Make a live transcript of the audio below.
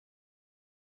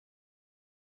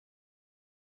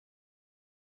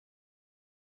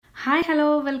Hi hello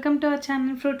welcome to our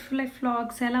channel fruitful life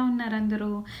vlogs. ఎలా ఉన్నారు అందరూ?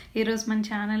 ఈరోజు మన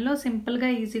ఛానల్లో సింపుల్గా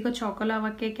ఈజీగా చాకోలావా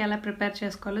కేక్ ఎలా ప్రిపేర్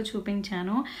చేసుకోవాలో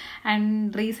చూపించాను.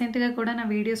 అండ్ రీసెంట్గా కూడా నా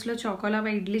వీడియోస్లో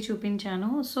చాకోలావా ఇడ్లీ చూపించాను.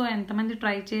 సో ఎంతమంది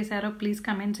ట్రై చేశారో ప్లీజ్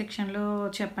కమెంట్ సెక్షన్లో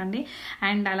చెప్పండి.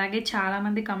 అండ్ అలాగే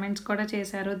చాలామంది కమెంట్స్ కూడా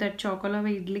చేశారు దట్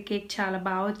చాకోలావా ఇడ్లీ కేక్ చాలా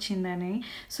బాగా వచ్చిందని.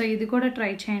 సో ఇది కూడా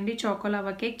ట్రై చేయండి.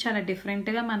 చాకోలావా కేక్ చాలా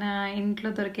డిఫరెంట్గా మన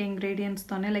ఇంట్లో దొరికే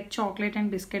ఇంగ్రీడియంట్స్తోనే లైక్ చాక్లెట్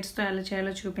అండ్ బిస్కెట్స్తో ఎలా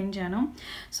చేయాలో చూపించాను.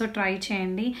 సో ట్రై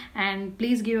చేయండి and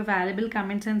please give valuable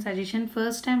comments and suggestion.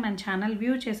 First time మన ఛానల్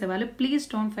వ్యూ చేసేవాళ్ళు please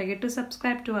don't forget to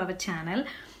subscribe to our channel.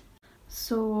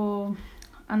 So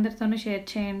అందరితోనూ షేర్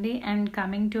చేయండి. And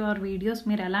coming to our videos,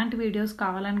 మీరు ఎలాంటి వీడియోస్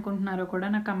కావాలనుకుంటున్నారో కూడా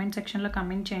నా కమెంట్ సెక్షన్లో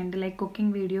కమెంట్ చేయండి. Like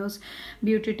cooking videos,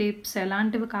 beauty tips,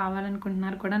 ఎలాంటివి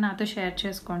కావాలనుకుంటున్నారు కూడా నాతో షేర్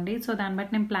చేసుకోండి. సో దాన్ని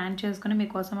బట్టి నేను ప్లాన్ చేసుకుని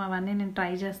మీకోసం అవన్నీ నేను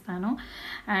ట్రై చేస్తాను.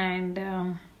 అండ్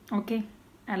ఓకే,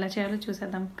 ఎలా చేయాలో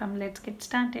చూసేద్దాం. Come let's get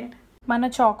started. మన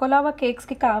చాకోలావా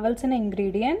కేక్స్కి కావాల్సిన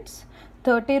ingredients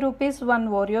 30 rupees 1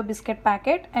 Oreo biscuit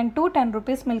packet and 2 10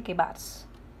 rupees Milky bars.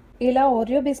 ఇలా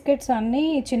ఓరియో బిస్కెట్స్ అన్నీ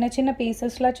చిన్న చిన్న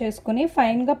పీసెస్లా చేసుకుని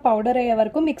ఫైన్గా పౌడర్ అయ్యే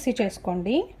వరకు మిక్సీ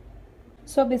చేసుకోండి.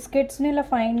 సో బిస్కెట్స్ని ఇలా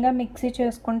ఫైన్గా మిక్సీ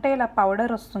చేసుకుంటే ఇలా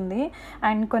పౌడర్ వస్తుంది.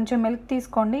 అండ్ కొంచెం మిల్క్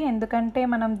తీసుకోండి, ఎందుకంటే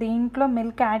మనం దీంట్లో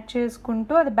మిల్క్ యాడ్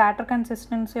చేసుకుంటూ అది బ్యాటర్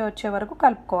కన్సిస్టెన్సీ వచ్చే వరకు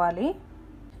కలుపుకోవాలి.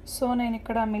 సో నేను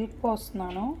ఇక్కడ మిల్క్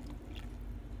పోస్తున్నాను.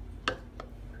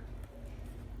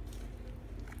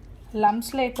 లంప్స్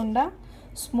లేకుండా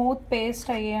స్మూత్ పేస్ట్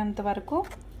అయ్యేంత వరకు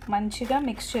మంచిగా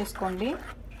మిక్స్ చేసుకోండి.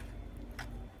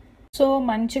 సో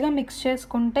మంచిగా మిక్స్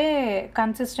చేసుకుంటే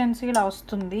కన్సిస్టెన్సీ ఇలా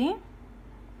వస్తుంది.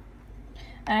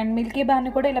 అండ్ మిల్కీ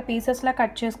బార్ని కూడా ఇలా పీసెస్లా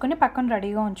కట్ చేసుకుని పక్కన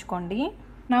రెడీగా ఉంచుకోండి.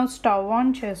 నా స్టవ్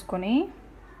ఆన్ చేసుకుని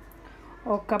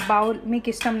ఒక బౌల్, మీకు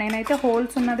ఇష్టం, నేనైతే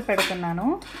హోల్స్ ఉన్నది పెడుతున్నాను.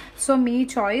 సో మీ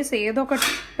చాయిస్ ఏదో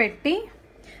ఒకటి పెట్టి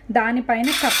దానిపైన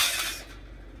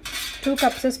 2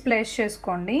 కప్స్ ప్లేస్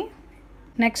చేసుకోండి.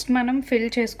 నెక్స్ట్ మనం ఫిల్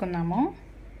చేసుకుందాము.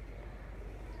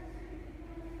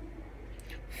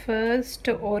 ఫస్ట్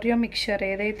ఓరియో మిక్చర్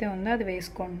ఏదైతే ఉందో అది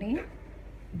వేసుకోండి.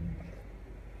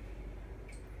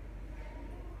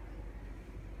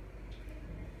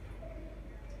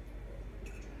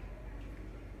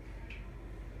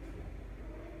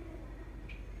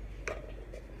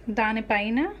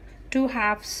 దానిపైన 2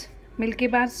 హాఫ్స్ మిల్కీ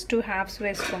బార్స్ 2 హాఫ్స్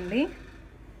వేసుకోండి.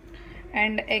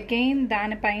 అండ్ అగైన్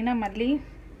దానిపైన మళ్ళీ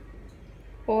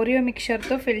ఓరియో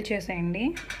మిక్చర్తో ఫిల్ చేసేయండి.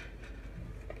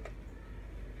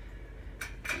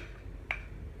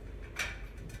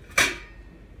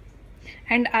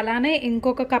 అండ్ అలానే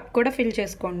ఇంకొక కప్ కూడా ఫిల్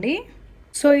చేసుకోండి.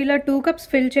 సో ఇలా 2 కప్స్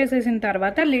ఫిల్ చేసేసిన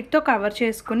తర్వాత లిడ్తో కవర్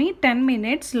చేసుకుని 10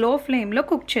 మినిట్స్ లో ఫ్లేమ్లో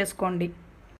కుక్ చేసుకోండి.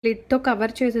 లిడ్తో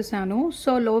కవర్ చేసేసాను.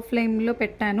 సో లో ఫ్లేమ్లో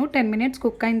పెట్టాను. 10 మినిట్స్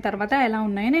కుక్ అయిన తర్వాత ఎలా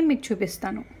ఉన్నాయో నేను మీకు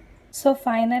చూపిస్తాను. సో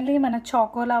ఫైనల్లీ మన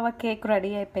చాకోలావా కేక్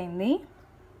రెడీ అయిపోయింది.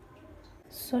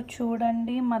 సో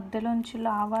చూడండి మధ్యలోంచి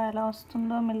లావా ఎలా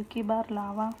వస్తుందో, Milky bar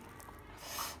lava.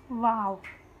 Wow,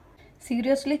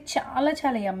 seriously చాలా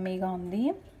చాలా యమ్మీగా ఉంది.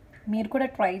 మీరు కూడా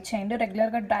ట్రై చేయండి.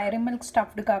 రెగ్యులర్గా డైరీ మిల్క్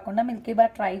స్టఫ్డ్ కాకుండా మిల్కీ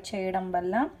బార్ ట్రై చేయడం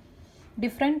వల్ల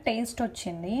డిఫరెంట్ టేస్ట్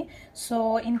వచ్చింది. సో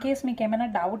ఇన్ కేస్ మీకు ఏమైనా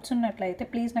డౌట్స్ ఉన్నట్లయితే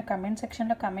ప్లీజ్ నా కమెంట్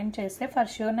సెక్షన్లో కమెంట్ చేస్తే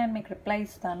ఫర్ ష్యూర్ నేను మీకు రిప్లై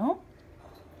ఇస్తాను.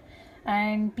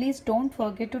 And please don't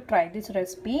forget to try this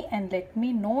recipe and let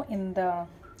me no in the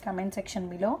comment section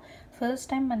below. First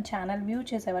time మన ఛానల్ వ్యూ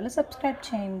చేసేవాళ్ళు సబ్స్క్రైబ్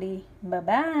చేయండి.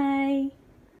 బాయ్.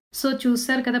 సో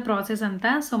చూస్తారు కదా ప్రాసెస్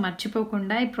అంతా. సో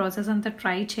మర్చిపోకుండా ఈ ప్రాసెస్ అంతా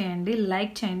ట్రై చేయండి,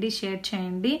 లైక్ చేయండి, షేర్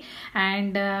చేయండి.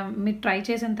 అండ్ మీరు ట్రై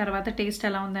చేసిన తర్వాత టేస్ట్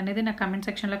ఎలా ఉందనేది నా కమెంట్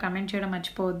సెక్షన్లో కమెంట్ చేయడం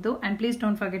మర్చిపోవద్దు. And please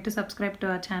don't forget to subscribe to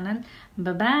our channel.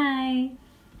 Bye.